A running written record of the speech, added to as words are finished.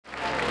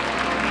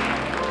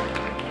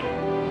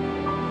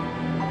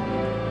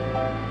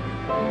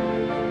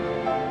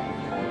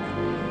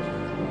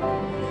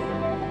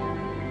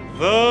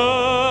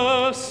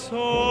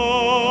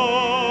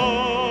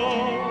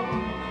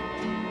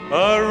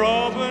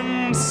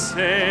ocean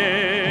sails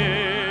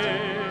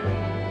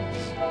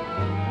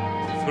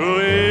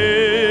through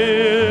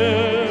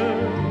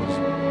years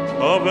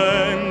of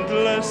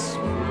endless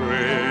springs.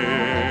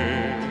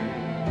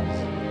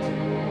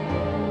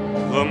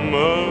 The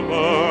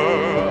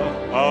murmur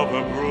of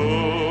a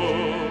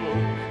brook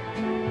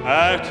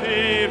at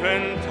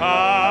eventide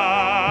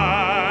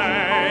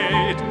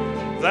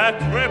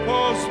that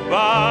ripples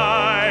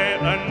by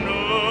a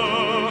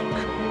nook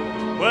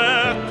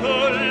where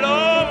two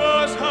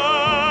lovers hide.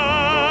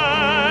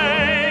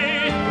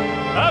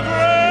 A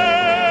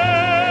great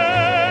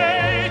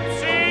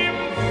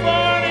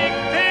symphonic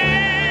theme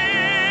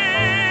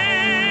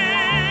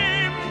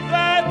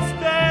that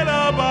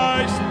Stella by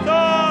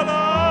starlight,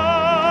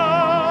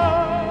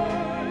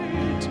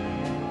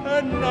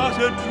 and not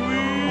a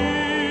dream.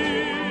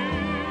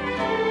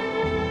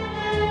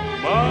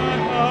 My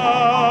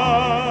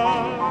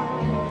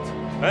heart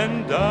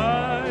and I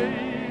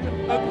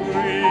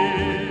agree.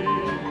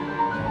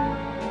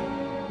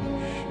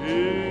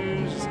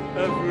 She's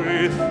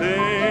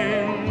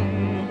everything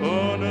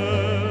on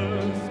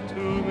earth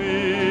to me.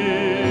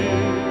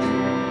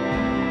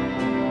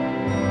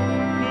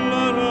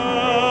 La da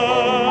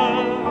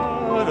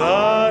da da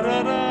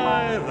da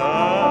da,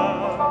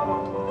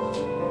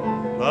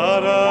 la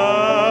da.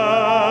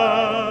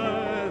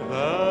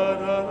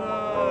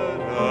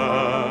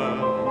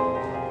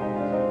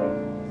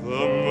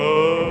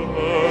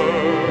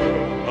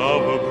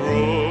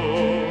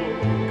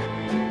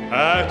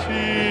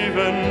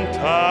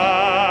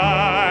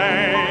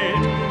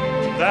 Eventide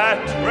that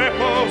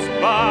ripples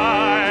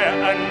by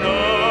a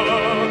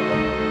nook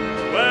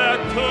where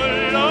two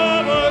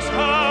lovers hide.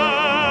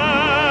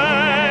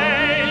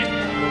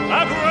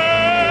 A great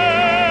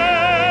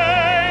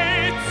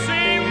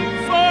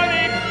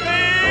symphonic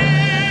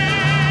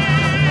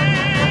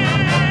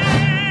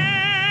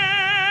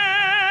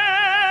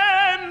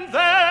theme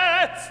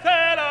that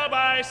Stella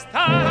by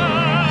Starlight.